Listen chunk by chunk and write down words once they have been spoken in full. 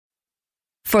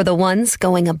For the ones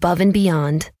going above and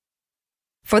beyond.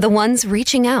 For the ones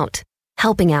reaching out,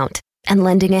 helping out, and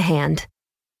lending a hand.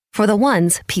 For the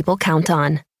ones people count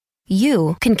on.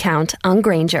 You can count on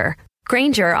Grainger.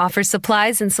 Grainger offers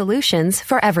supplies and solutions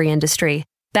for every industry.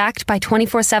 Backed by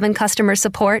 24/7 customer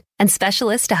support and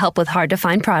specialists to help with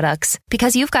hard-to-find products.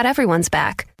 Because you've got everyone's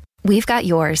back. We've got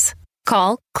yours.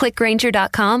 Call, click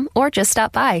Grainger.com, or just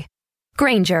stop by.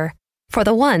 Grainger, for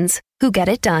the ones who get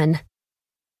it done.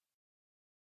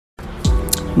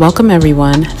 Welcome,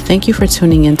 everyone. Thank you for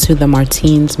tuning into the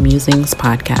Martine's Musings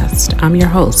podcast. I'm your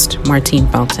host, Martine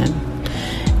Felton,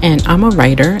 and I'm a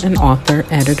writer, an author,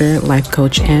 editor, life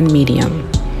coach, and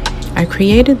medium. I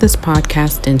created this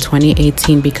podcast in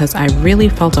 2018 because I really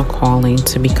felt a calling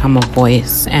to become a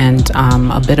voice and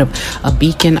a bit of a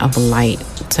beacon of light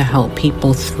to help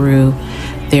people through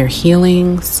their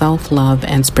healing, self-love,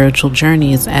 and spiritual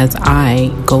journeys as I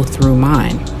go through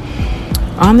mine.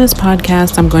 On this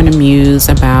podcast, I'm going to muse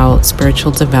about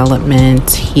spiritual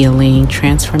development, healing,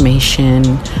 transformation,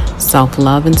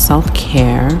 self-love and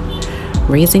self-care,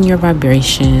 raising your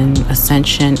vibration,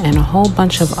 ascension, and a whole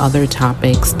bunch of other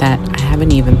topics that I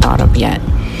haven't even thought of yet.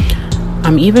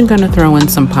 I'm even going to throw in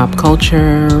some pop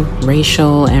culture,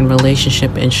 racial, and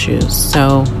relationship issues.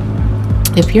 So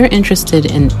if you're interested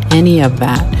in any of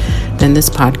that, then this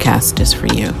podcast is for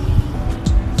you.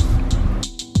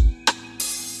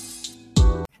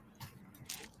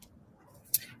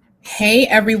 Hey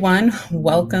everyone,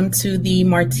 welcome to the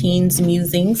Martine's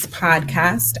Musings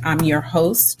podcast. I'm your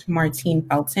host, Martine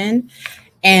Felton,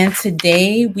 and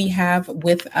today we have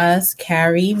with us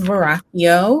Carrie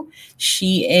Verrocchio.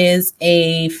 She is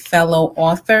a fellow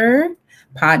author,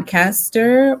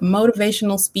 podcaster,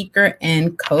 motivational speaker,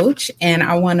 and coach, and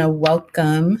I want to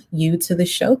welcome you to the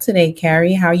show today,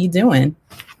 Carrie. How are you doing?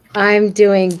 I'm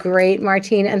doing great,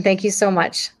 Martine, and thank you so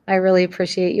much. I really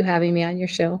appreciate you having me on your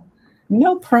show.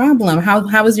 No problem.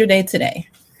 How was your day today?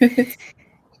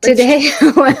 Today,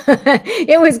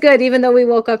 it was good, even though we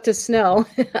woke up to snow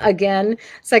again,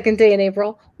 second day in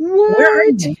April. What? Where are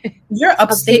you? You're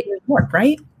upstate New York,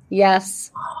 right?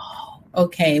 Yes. Oh,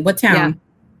 okay. What town? Yeah.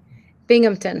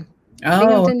 Binghamton. Oh,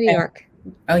 Binghamton, okay. New York.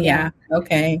 Oh, yeah.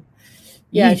 Okay.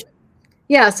 Yeah. Yeesh.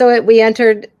 Yeah. So we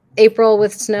entered April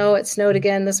with snow. It snowed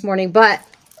again this morning, but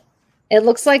it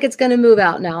looks like it's going to move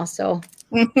out now. So.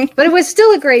 But it was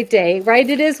still a great day, right?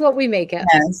 It is what we make it.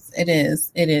 Yes, it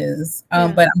is. It is. Yeah.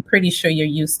 But I'm pretty sure you're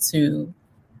used to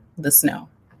the snow.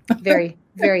 Very,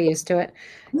 very used to it.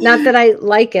 Not that I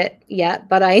like it yet,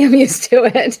 but I am used to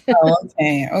it. Oh,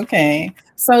 okay. Okay.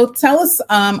 So tell us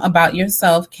about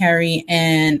yourself, Carrie,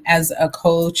 and as a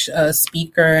coach, a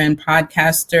speaker, and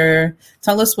podcaster.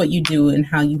 Tell us what you do and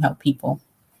how you help people.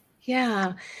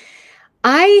 Yeah.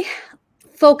 I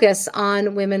focus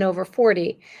on women over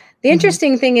 40. The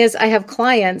interesting thing is I have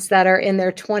clients that are in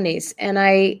their 20s, and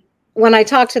when I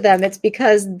talk to them, it's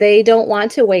because they don't want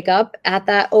to wake up at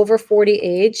that over 40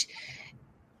 age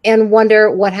and wonder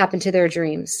what happened to their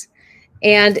dreams.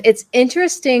 And it's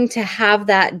interesting to have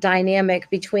that dynamic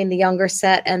between the younger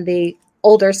set and the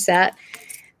older set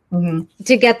to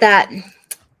get that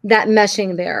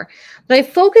meshing there. But I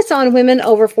focus on women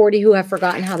over 40 who have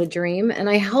forgotten how to dream, and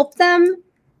I help them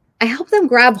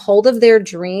grab hold of their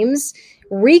dreams,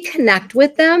 reconnect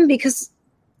with them, because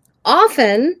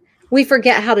often we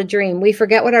forget how to dream. We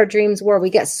forget what our dreams were. We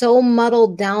get so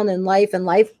muddled down in life, and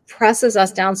life presses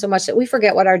us down so much that we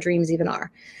forget what our dreams even are.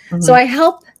 So I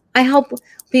help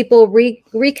people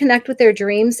reconnect with their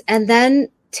dreams and then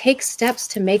take steps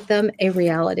to make them a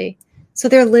reality. So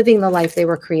they're living the life they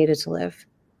were created to live.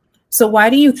 So why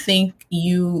do you think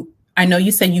I know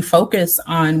you said you focus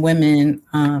on women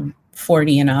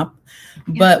 40 and up,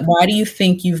 but why do you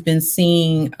think you've been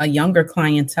seeing a younger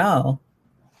clientele?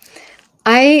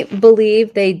 I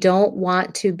believe they don't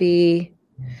want to be,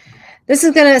 this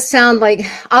is going to sound like,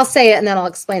 I'll say it and then I'll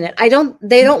explain it.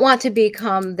 They don't want to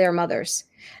become their mothers,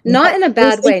 not in a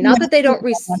bad way. Not that they don't,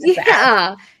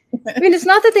 I mean, it's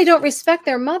not that they don't respect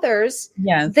their mothers.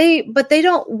 Yes. But they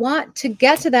don't want to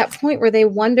get to that point where they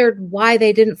wondered why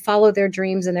they didn't follow their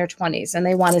dreams in their 20s, and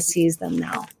they want to seize them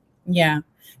now. Yeah.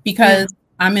 Because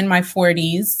I'm in my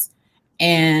 40s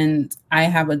and I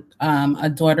have a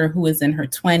daughter who is in her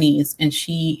 20s, and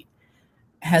she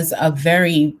has a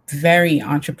very, very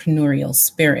entrepreneurial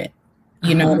spirit.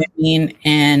 You know what I mean?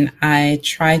 And I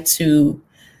try to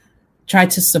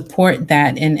support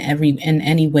that in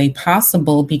any way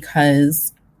possible,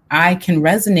 because I can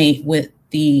resonate with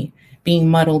the being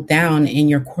muddled down in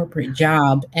your corporate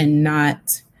job and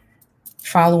not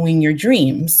following your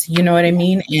dreams. You know what I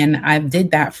mean? And I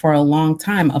did that for a long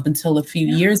time, up until a few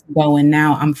years ago. And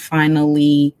now I'm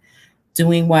finally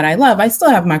doing what I love. I still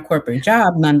have my corporate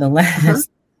job nonetheless,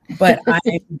 but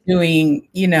I'm doing,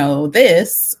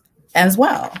 this as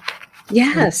well.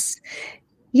 Yes.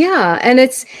 Yeah. And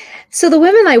so the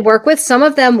women I work with, some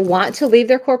of them want to leave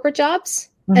their corporate jobs.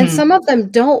 And some of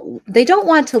them they don't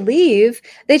want to leave.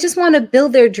 They just want to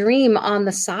build their dream on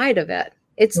the side of it.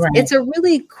 It's a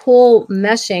really cool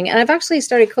meshing. And I've actually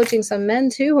started coaching some men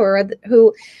too,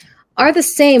 who are the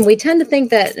same. We tend to think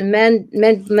that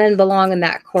men belong in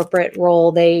that corporate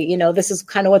role. They, this is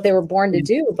kind of what they were born to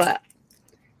do, but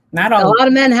not all. A lot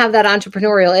of men have that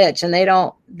entrepreneurial itch, and they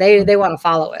want to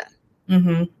follow it.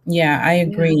 Mm-hmm. Yeah, I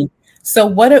agree. Yeah.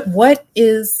 So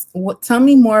tell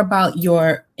me more about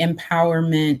your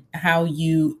empowerment, how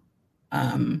you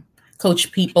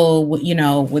coach people, with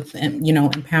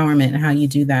empowerment, and how you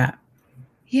do that.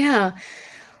 Yeah,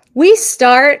 we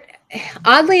start,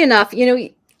 oddly enough,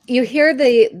 you hear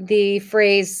the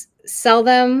phrase, sell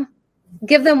them,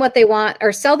 give them what they want,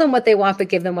 or sell them what they want, but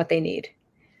give them what they need.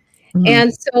 Mm-hmm.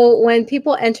 And so when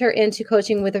people enter into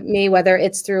coaching with me, whether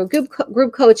it's through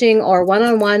group coaching or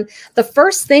one-on-one, the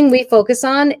first thing we focus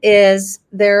on is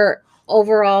their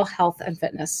overall health and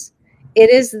fitness. It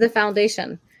is the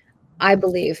foundation, I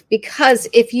believe, because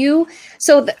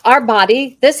our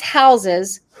body, this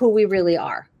houses who we really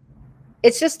are.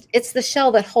 It's the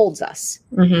shell that holds us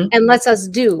and lets us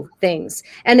do things.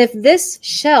 And if this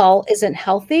shell isn't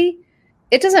healthy,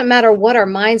 it doesn't matter what our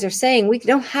minds are saying. We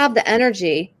don't have the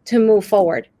energy to move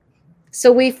forward. So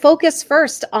we focus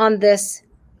first on this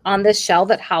shell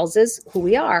that houses who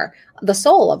we are, the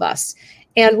soul of us.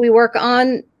 And we work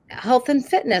on health and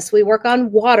fitness. We work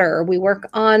on water. We work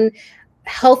on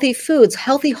healthy foods,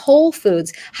 healthy whole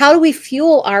foods. How do we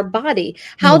fuel our body?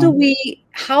 How do we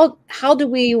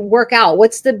work out?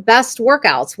 What's the best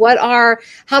workouts?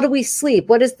 How do we sleep?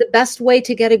 What is the best way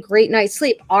to get a great night's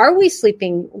sleep? Are we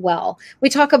sleeping well? We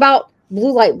talk about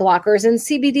blue light blockers and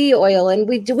CBD oil, and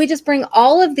we just bring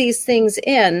all of these things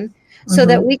in so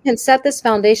that we can set this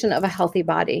foundation of a healthy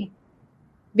body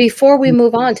before we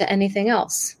move on to anything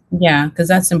else. Yeah, because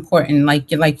that's important.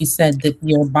 Like you said, that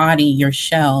your body, your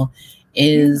shell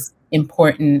is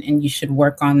important, and you should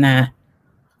work on that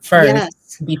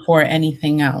first before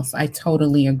anything else. I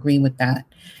totally agree with that.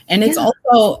 And it's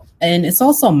also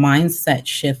mindset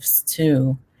shifts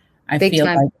too. I feel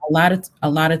like a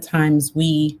lot of times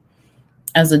we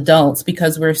as adults,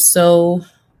 because we're so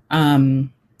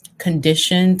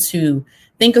conditioned to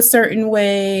think a certain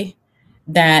way,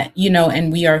 that,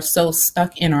 and we are so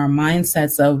stuck in our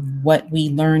mindsets of what we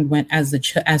learned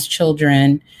as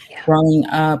children, growing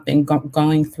up and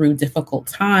going through difficult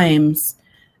times,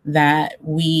 that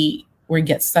we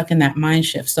get stuck in that mind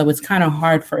shift. So it's kind of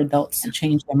hard for adults to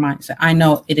change their mindset. I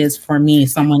know it is for me,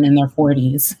 someone in their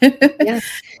 40s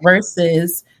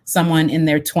versus someone in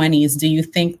their 20s. Do you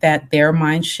think that their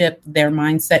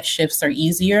mindset shifts are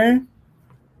easier?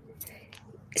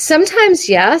 Sometimes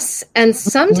yes, and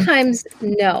sometimes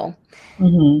no.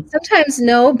 Sometimes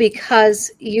no, because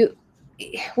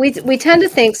we tend to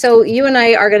think, so you and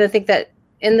I are going to think that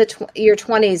in your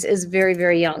 20s is very,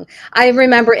 very young. I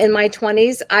remember in my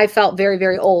 20s, I felt very,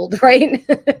 very old, right?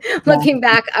 Looking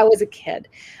back, I was a kid.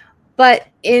 But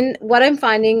in what I'm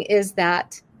finding is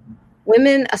that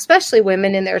women, especially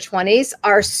women in their 20s,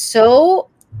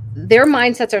 their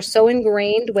mindsets are so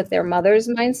ingrained with their mother's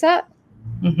mindset.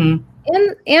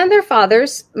 And their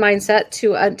father's mindset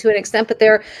to an extent, but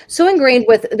they're so ingrained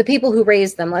with the people who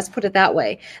raised them, let's put it that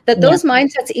way, that those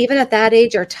mindsets, even at that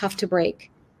age, are tough to break.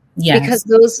 Because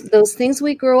those things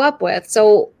we grew up with.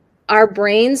 So our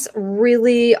brains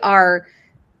really are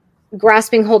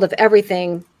grasping hold of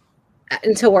everything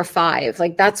until we're 5.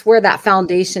 Like that's where that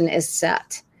foundation is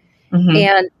set.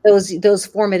 And those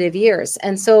formative years.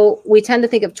 And so we tend to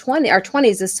think of our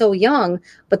 20s as so young,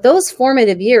 but those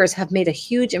formative years have made a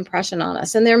huge impression on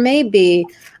us. And there may be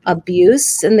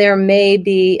abuse, and there may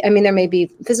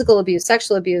be physical abuse,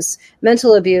 sexual abuse,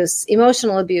 mental abuse,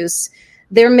 emotional abuse.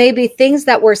 There may be things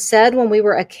that were said when we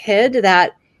were a kid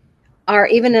that are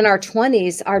even in our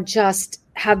 20s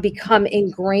have become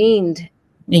ingrained.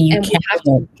 And we have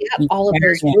to get all of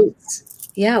those roots.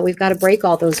 Yeah, we've got to break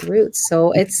all those roots.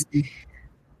 So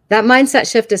that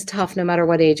mindset shift is tough no matter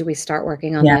what age we start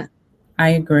working on that. I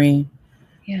agree.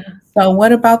 Yeah. So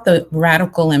what about the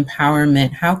radical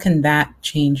empowerment? How can that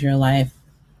change your life?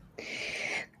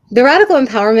 The radical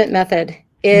empowerment method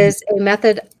is a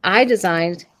method I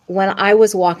designed when I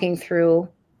was walking through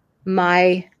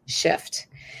my shift.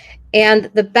 And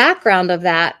the background of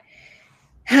that,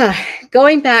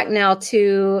 going back now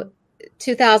to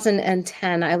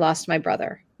 2010, I lost my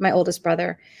brother, my oldest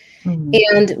brother.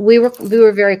 And we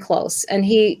were very close. And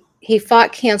he he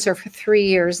fought cancer for 3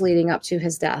 years leading up to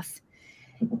his death.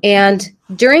 And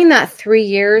during that 3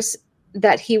 years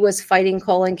that he was fighting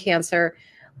colon cancer,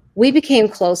 we became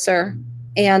closer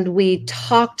and we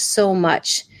talked so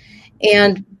much.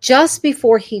 And just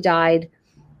before he died,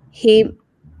 he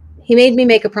made me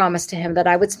make a promise to him that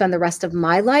I would spend the rest of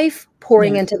my life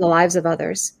pouring into the lives of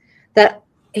others, that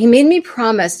he made me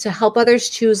promise to help others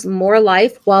choose more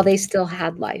life while they still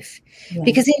had life,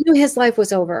 because he knew his life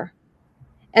was over.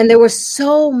 And there was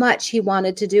so much he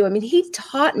wanted to do. I mean, he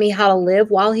taught me how to live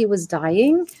while he was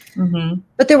dying,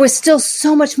 but there was still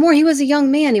so much more. He was a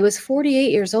young man. He was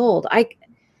 48 years old.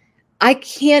 I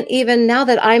can't even, now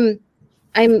that I'm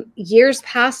years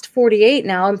past 48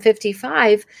 now, I'm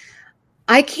 55.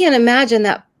 I can't imagine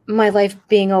that my life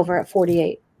being over at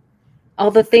 48.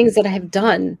 All the things that I have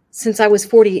done since I was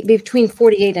between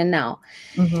 48 and now.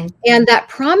 And that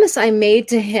promise I made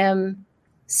to him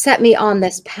set me on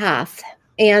this path.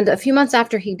 And a few months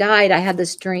after he died, I had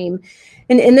this dream.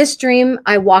 And in this dream,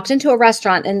 I walked into a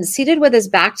restaurant, and seated with his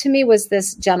back to me was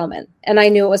this gentleman. And I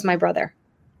knew it was my brother.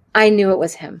 I knew it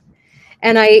was him.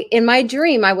 And in my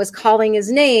dream, I was calling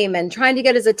his name and trying to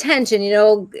get his attention,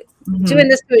 doing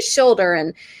this to his shoulder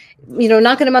and,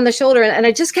 knocking him on the shoulder. And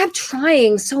I just kept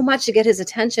trying so much to get his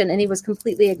attention, and he was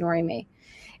completely ignoring me.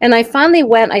 And I finally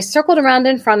I circled around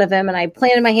in front of him, and I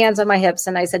planted my hands on my hips,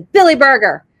 and I said, "Billy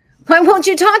Berger, why won't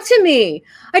you talk to me?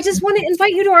 I just want to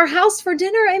invite you to our house for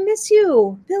dinner. I miss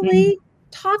you. Billy,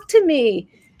 talk to me."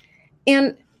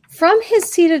 And from his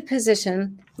seated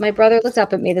position, my brother looked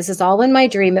up at me. This is all in my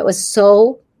dream. It was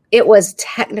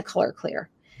Technicolor clear.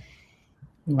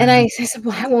 Wow. And I said,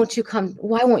 "Why won't you come?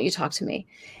 Why won't you talk to me?"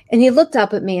 And he looked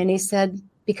up at me and he said,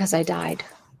 "Because I died.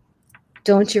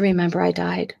 Don't you remember I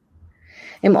died?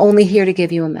 I'm only here to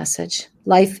give you a message.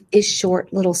 Life is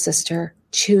short, little sister.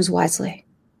 Choose wisely."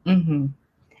 And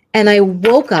I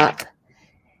woke up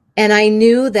and I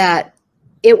knew that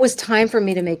it was time for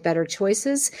me to make better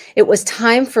choices. It was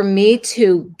time for me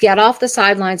to get off the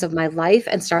sidelines of my life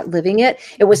and start living it.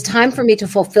 It was time for me to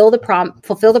fulfill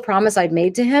the promise I'd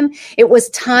made to him. It was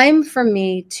time for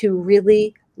me to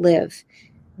really live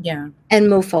and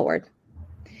move forward.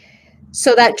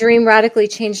 So that dream radically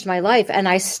changed my life. And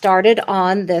I started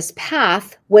on this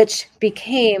path, which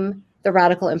became the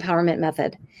Radical Empowerment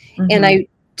Method. And I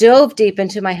dove deep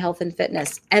into my health and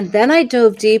fitness. And then I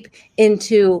dove deep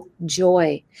into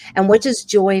joy. And what does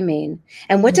joy mean?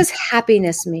 And what does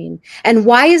happiness mean? And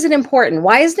why is it important?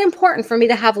 Why is it important for me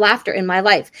to have laughter in my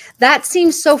life? That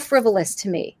seems so frivolous to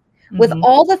me. With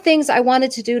all the things I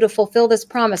wanted to do to fulfill this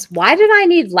promise, why did I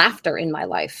need laughter in my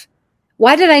life?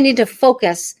 Why did I need to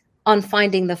focus on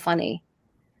finding the funny?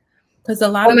 Because a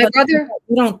lot of my brother,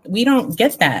 we don't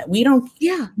get that. We don't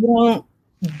get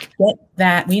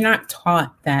that. We're not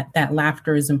taught that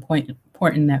laughter is important,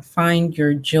 that find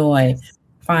your joy,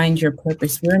 find your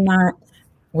purpose.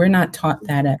 We're not taught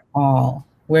that at all.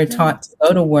 We're taught to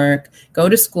go to work, go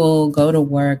to school, go to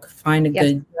work, find a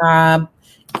good job.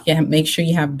 Make sure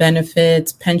you have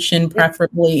benefits, pension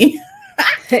preferably.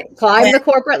 Climb the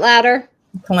corporate ladder.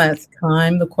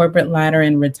 Climb the corporate ladder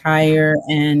and retire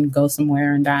and go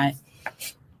somewhere and die.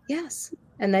 Yes.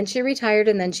 And then she retired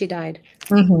and then she died.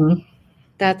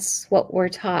 That's what we're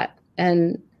taught.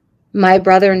 And my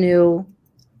brother knew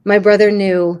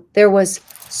there was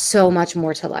so much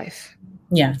more to life.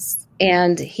 Yes.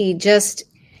 And he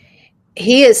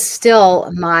is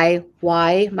still my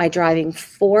why, my driving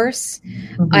force.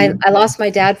 I lost my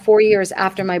dad 4 years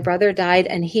after my brother died.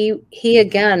 And he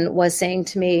again was saying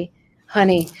to me,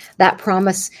 "Honey, that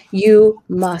promise, you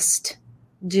must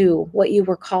do what you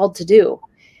were called to do.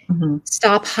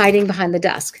 Stop hiding behind the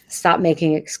desk. Stop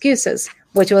making excuses,"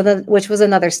 which was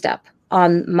another step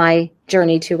on my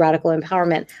journey to radical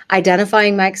empowerment,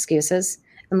 identifying my excuses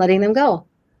and letting them go.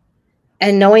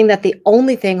 And knowing that the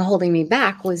only thing holding me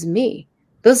back was me.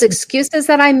 Those excuses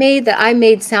that I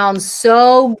made sound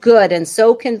so good and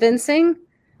so convincing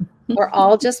were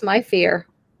all just my fear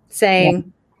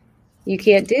saying, "You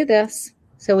can't do this."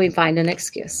 So we find an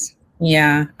excuse.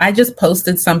 Yeah. I just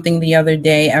posted something the other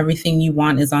day. Everything you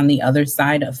want is on the other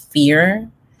side of fear.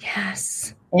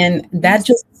 Yes. And that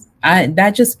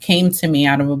just came to me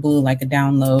out of a blue, like a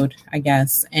download, I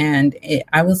guess. And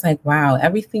I was like, wow,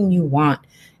 everything you want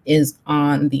is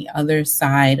on the other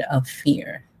side of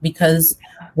fear. Because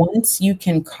once you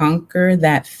can conquer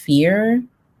that fear,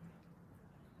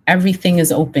 everything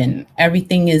is open.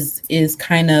 Everything is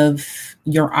kind of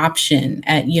your option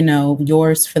at,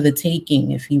 yours for the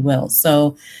taking, if you will.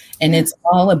 So, and it's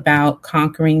all about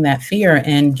conquering that fear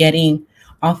and getting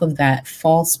off of that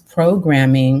false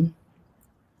programming,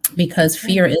 because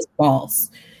fear is false.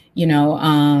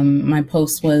 My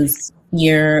post was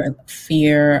fear,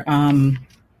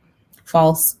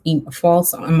 false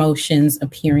emotions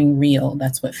appearing real.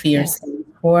 That's what fear stands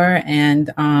for.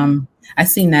 And I've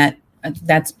seen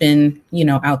that's been,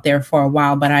 out there for a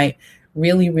while, but I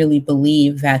really, really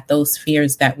believe that those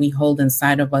fears that we hold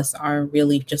inside of us are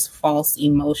really just false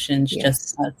emotions,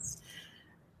 just us,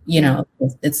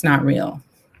 it's not real.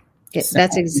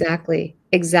 That's exactly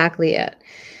it.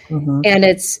 Mm-hmm. And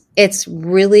it's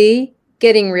really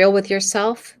getting real with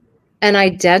yourself and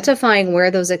identifying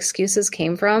where those excuses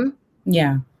came from.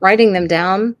 Yeah. Writing them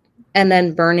down and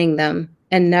then burning them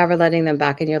and never letting them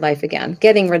back in your life again.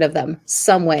 Getting rid of them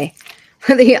some way.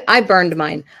 I burned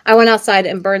mine. I went outside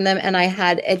and burned them, and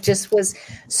it just was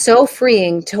so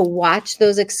freeing to watch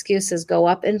those excuses go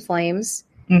up in flames.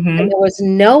 Mm-hmm. And there was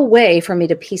no way for me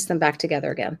to piece them back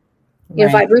together again. Right.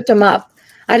 If I'd ripped them up,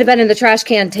 I'd have been in the trash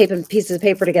can taping pieces of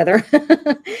paper together,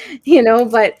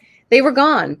 but they were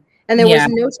gone and there was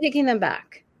no taking them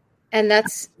back. And that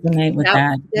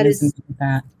is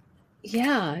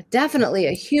definitely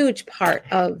a huge part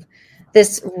of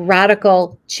this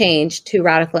radical change to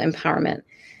radical empowerment.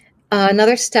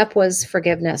 Another step was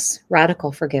forgiveness,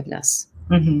 radical forgiveness.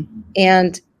 Mm-hmm.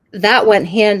 And that went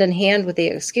hand in hand with the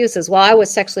excuses. Well, I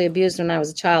was sexually abused when I was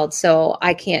a child, so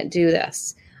I can't do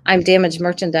this. I'm damaged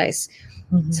merchandise.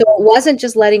 Mm-hmm. So it wasn't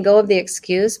just letting go of the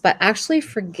excuse, but actually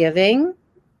forgiving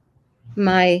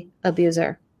my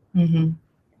abuser. Mm-hmm.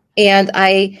 And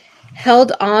I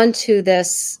held on to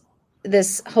this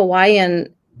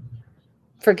Hawaiian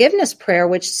forgiveness prayer,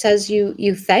 which says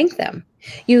you thank them.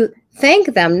 You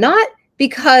thank them not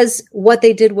because what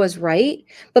they did was right,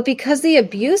 but because the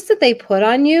abuse that they put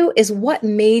on you is what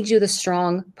made you the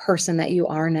strong person that you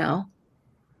are now.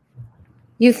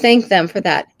 You thank them for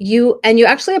that. You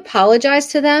actually apologize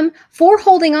to them for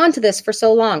holding on to this for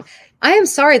so long. I am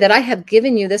sorry that I have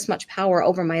given you this much power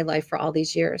over my life for all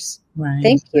these years. Right.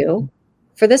 Thank you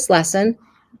for this lesson.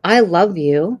 I love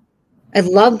you. I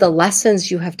love the lessons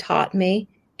you have taught me,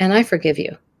 and I forgive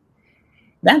you.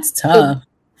 That's tough.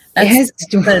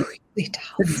 It's really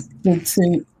tough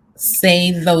to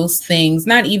say those things.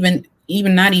 Not even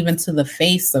to the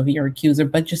face of your accuser,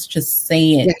 but just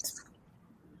say it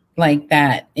like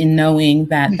that, in knowing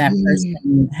that that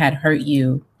person had hurt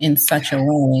you in such a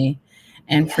way,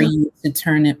 and for you to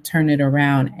turn it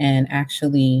around and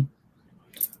actually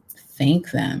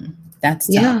thank them.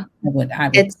 That's tough. I would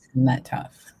find that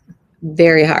tough.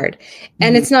 Very hard.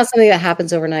 And it's not something that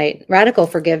happens overnight. Radical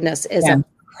forgiveness is a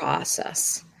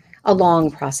process, a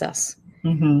long process.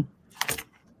 Mm-hmm.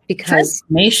 Because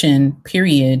transformation,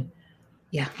 period.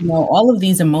 Yeah. All of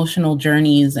these emotional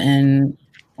journeys and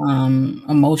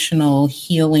emotional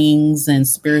healings and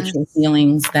spiritual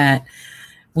healings that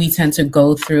we tend to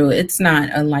go through, it's not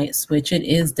a light switch. It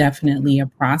is definitely a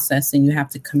process, and you have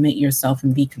to commit yourself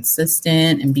and be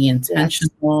consistent and be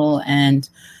intentional and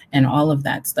all of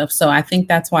that stuff. So I think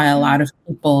that's why a lot of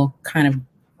people kind of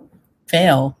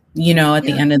fail, at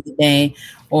the end of the day,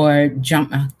 or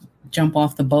jump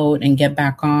off the boat and get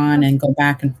back on and go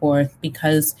back and forth,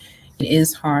 because it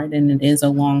is hard and it is a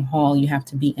long haul. You have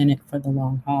to be in it for the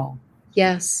long haul.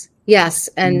 Yes.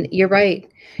 And you're right.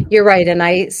 And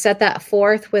I set that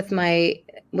forth with my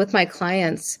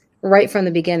clients right from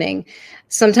the beginning.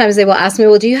 Sometimes they will ask me,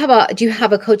 well, do you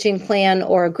have a coaching plan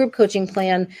or a group coaching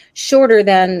plan shorter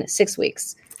than 6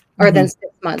 weeks or than 6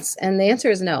 months? And the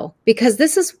answer is no, because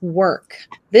this is work.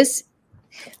 This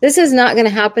is not going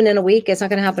to happen in a week. It's not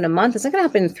going to happen in a month. It's not going to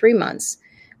happen in 3 months.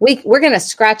 We're going to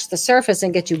scratch the surface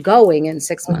and get you going in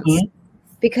 6 months.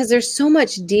 Because there's so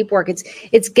much deep work.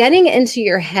 It's getting into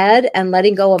your head and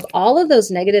letting go of all of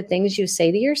those negative things you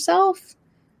say to yourself.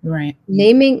 Right.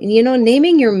 Naming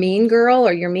your mean girl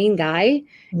or your mean guy,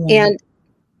 and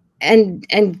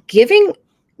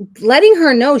letting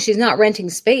her know she's not renting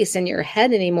space in your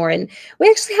head anymore. And we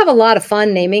actually have a lot of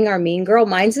fun naming our mean girl.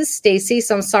 Mine's is Stacy.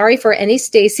 So I'm sorry for any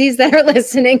Stacys that are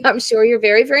listening. I'm sure you're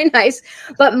very, very nice,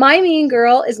 but my mean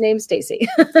girl is named Stacy.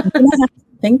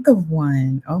 Think of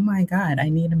one. Oh my God, I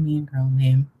need a mean girl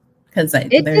name, because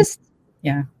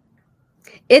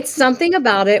it's something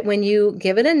about it when you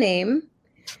give it a name.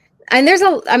 And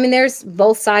there's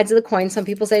both sides of the coin. Some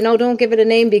people say, no, don't give it a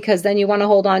name because then you want to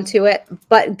hold on to it.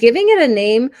 But giving her a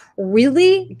name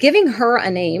really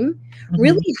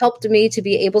helped me to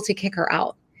be able to kick her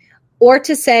out, or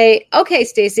to say, okay,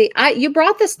 Stacy, you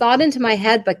brought this thought into my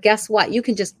head, but guess what? You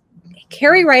can just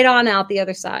carry right on out the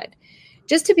other side.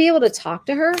 Just to be able to talk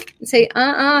to her and say,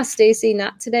 Stacy,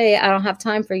 not today. I don't have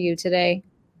time for you today.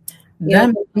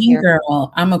 That mean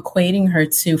girl, I'm equating her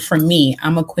to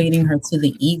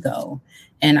the ego.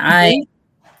 And I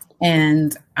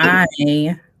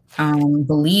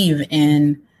believe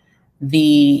in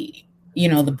the,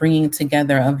 the bringing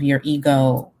together of your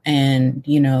ego and,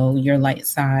 your light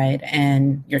side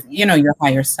and your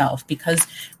higher self, because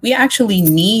we actually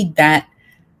need that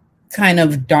kind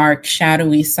of dark,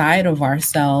 shadowy side of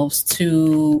ourselves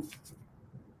to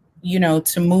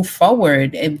move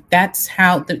forward. That's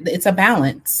how it's a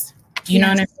balance. Do you know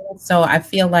what I mean? So I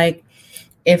feel like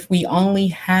if we only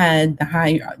had the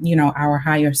higher, our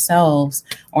higher selves,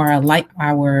 or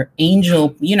our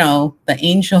angel, the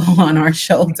angel on our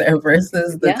shoulder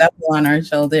versus the devil on our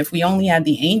shoulder, if we only had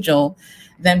the angel,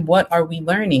 then what are we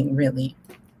learning really?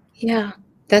 Yeah,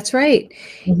 that's right.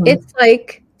 Mm-hmm. It's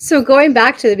like, so going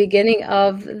back to the beginning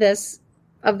of this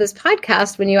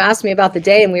podcast, when you asked me about the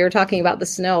day and we were talking about the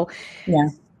snow,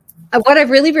 what I've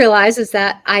really realized is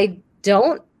that I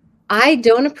don't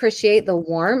appreciate the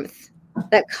warmth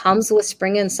that comes with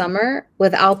spring and summer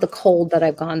without the cold that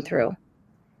I've gone through.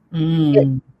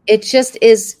 It just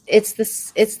is. It's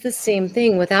the same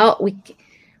thing. Without we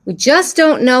just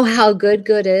don't know how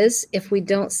good is if we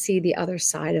don't see the other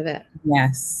side of it.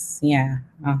 Yes. Yeah.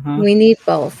 Uh-huh. We need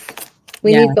both.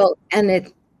 We need both,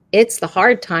 and it's the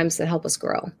hard times that help us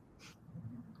grow.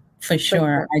 For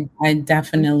sure. I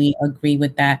definitely agree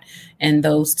with that. And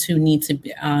those two need to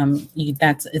be,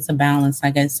 it's a balance.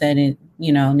 Like I said, it,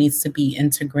 needs to be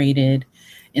integrated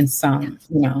in some,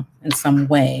 in some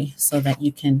way so that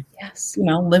you can,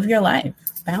 live your life.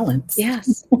 Balance.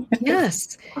 Yes.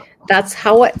 Yes. That's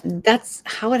how it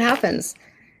happens.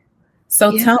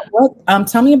 So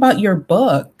tell me about your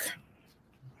book.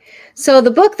 So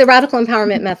the book, The Radical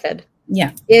Empowerment Method,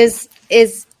 is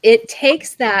it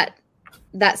takes that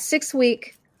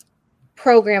 6-week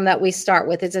program that we start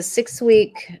with. It's a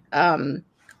 6-week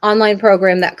online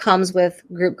program that comes with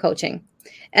group coaching.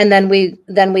 And then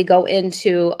we go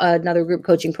into another group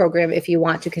coaching program if you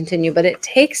want to continue. But it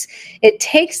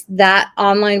takes that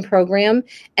online program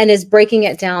and is breaking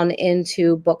it down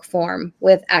into book form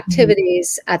with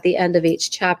activities at the end of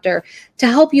each chapter to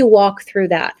help you walk through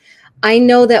that. I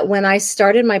know that when I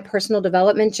started my personal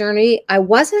development journey, I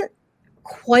wasn't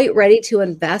quite ready to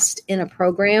invest in a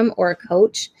program or a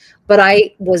coach, but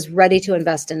I was ready to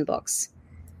invest in books.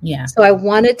 Yeah. So I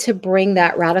wanted to bring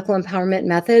that radical empowerment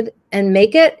method and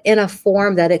make it in a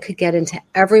form that it could get into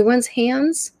everyone's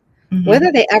hands,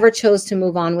 whether they ever chose to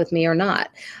move on with me or not.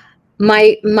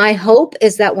 My hope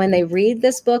is that when they read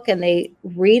this book and they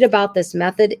read about this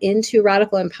method into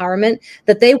radical empowerment,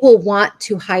 that they will want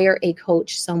to hire a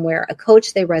coach somewhere, a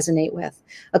coach they resonate with,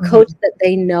 a coach that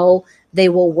they know they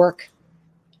will work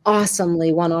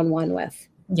awesomely one-on-one with.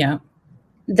 Yeah.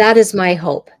 That is my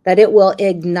hope, that it will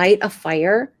ignite a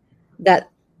fire that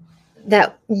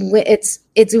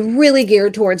it's really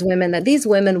geared towards women, that these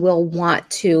women will want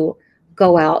to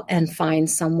go out and find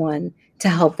someone to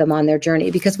help them on their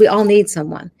journey, because we all need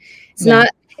someone.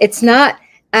 It's not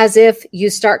as if you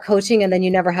start coaching and then you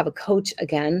never have a coach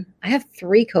again. I have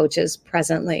 3 coaches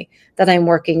presently that I'm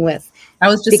working with. I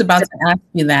was just about to ask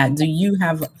you that. Do you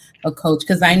have a coach?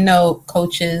 Because I know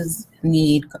coaches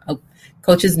need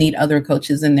other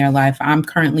coaches in their life. I'm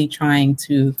currently trying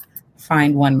to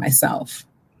find one myself.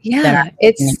 Yeah,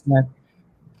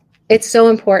 it's so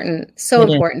important. So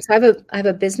important. So I have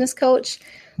a business coach,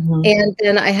 and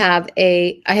then I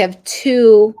have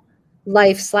 2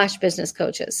 life/business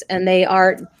coaches, and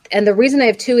the reason I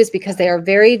have 2 is because they are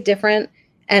very different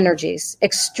energies,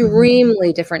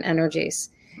 extremely different energies.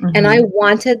 And I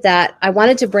wanted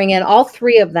to bring in all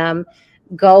 3 of them,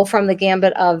 go from the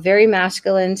gambit of very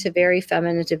masculine to very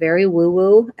feminine to very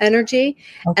woo-woo energy.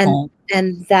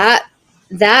 And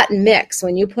that mix,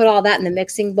 when you put all that in the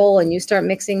mixing bowl and you start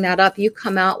mixing that up, you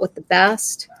come out with the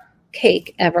best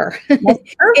cake ever.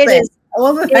 It is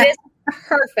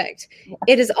perfect.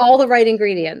 It is all the right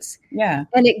ingredients. Yeah.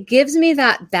 And it gives me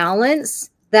that balance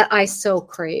that I so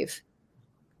crave.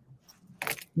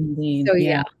 Indeed.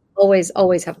 So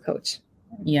always have a coach.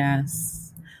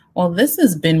 Yes. Well, this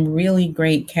has been really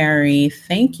great, Carrie.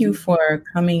 Thank you for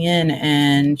coming in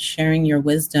and sharing your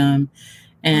wisdom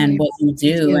and what you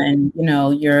do, and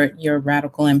your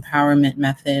radical empowerment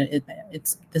method.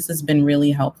 This has been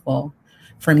really helpful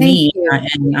for me,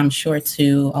 and I'm sure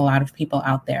to a lot of people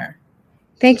out there.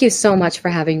 Thank you so much for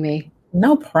having me.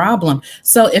 No problem.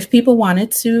 So if people wanted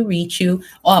to reach you,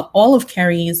 all of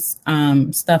Carrie's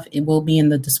stuff, it will be in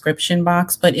the description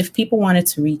box. But if people wanted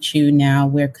to reach you now,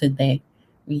 where could they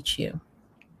reach you?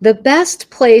 The best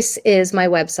place is my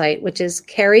website, which is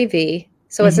Carrie V.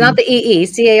 So it's not the EE,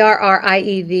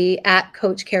 CARRIEV at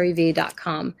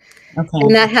CoachCarrieV.com. Okay.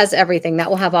 And that has everything. That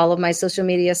will have all of my social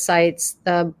media sites,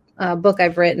 the book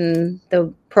I've written,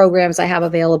 the programs I have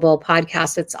available,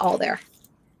 podcasts, it's all there.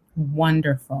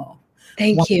 Wonderful.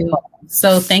 Thank you.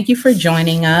 So thank you for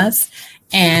joining us.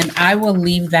 And I will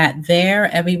leave that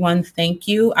there. Everyone, thank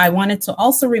you. I wanted to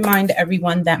also remind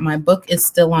everyone that my book is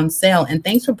still on sale. And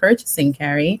thanks for purchasing,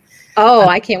 Carrie. Oh,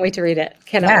 I can't wait to read it.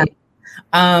 Cannot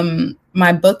wait.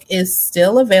 My book is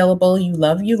still available. You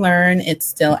Love, You Learn. It's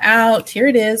still out. Here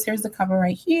it is. Here's the cover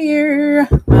right here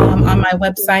on my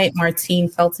website,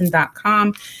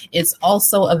 martinefelton.com. It's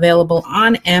also available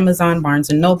on Amazon, Barnes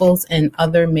 & Nobles, and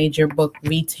other major book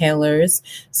retailers.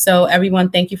 So everyone,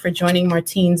 thank you for joining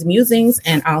Martine's Musings,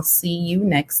 and I'll see you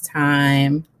next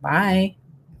time. Bye.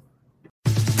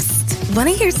 Want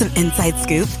to hear some inside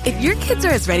scoop? If your kids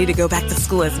are as ready to go back to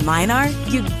school as mine are,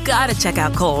 you gotta check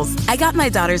out Kohl's. I got my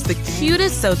daughters the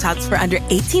cutest Sotoks for under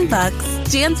 $18,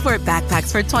 JanSport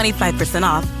backpacks for 25%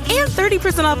 off, and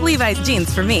 30% off Levi's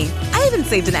jeans for me. I even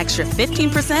saved an extra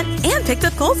 15% and picked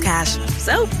up Kohl's Cash.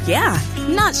 So, yeah,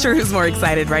 not sure who's more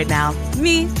excited right now,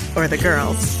 me or the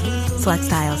girls. Select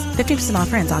styles. 15%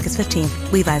 offer ends August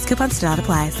 15th. Levi's coupons do not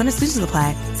apply. Some exclusions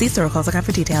apply. See store or Kohl's.com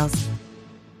for details.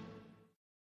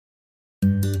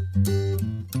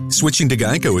 Switching to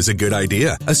Geico is a good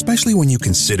idea, especially when you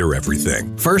consider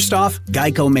everything. First off,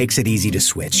 Geico makes it easy to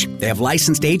switch. They have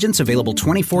licensed agents available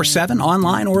 24/7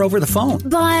 online or over the phone.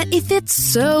 But if it's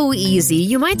so easy,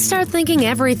 you might start thinking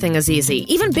everything is easy,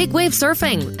 even big wave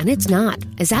surfing. And it's not.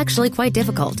 It's actually quite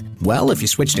difficult. Well, if you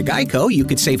switch to Geico, you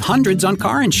could save hundreds on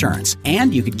car insurance.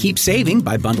 And you could keep saving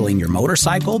by bundling your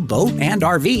motorcycle, boat, and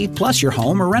RV, plus your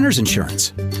home or renter's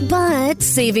insurance. But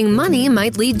saving money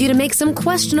might lead you to make some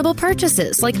questionable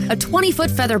purchases, like a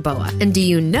 20-foot feather boa. And do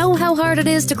you know how hard it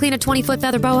is to clean a 20-foot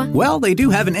feather boa? Well, they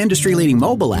do have an industry-leading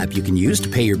mobile app you can use to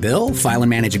pay your bill, file and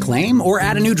manage a claim, or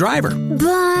add a new driver.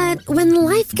 But when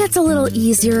life gets a little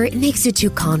easier, it makes you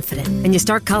too confident, and you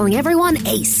start calling everyone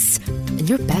Ace. And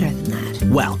you're better than that.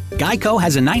 Well, Geico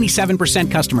has a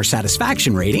 97% customer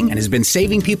satisfaction rating and has been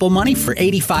saving people money for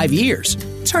 85 years.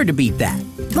 It's hard to beat that.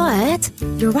 But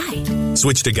you're right.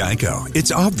 Switch to Geico.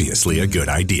 It's obviously a good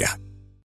idea.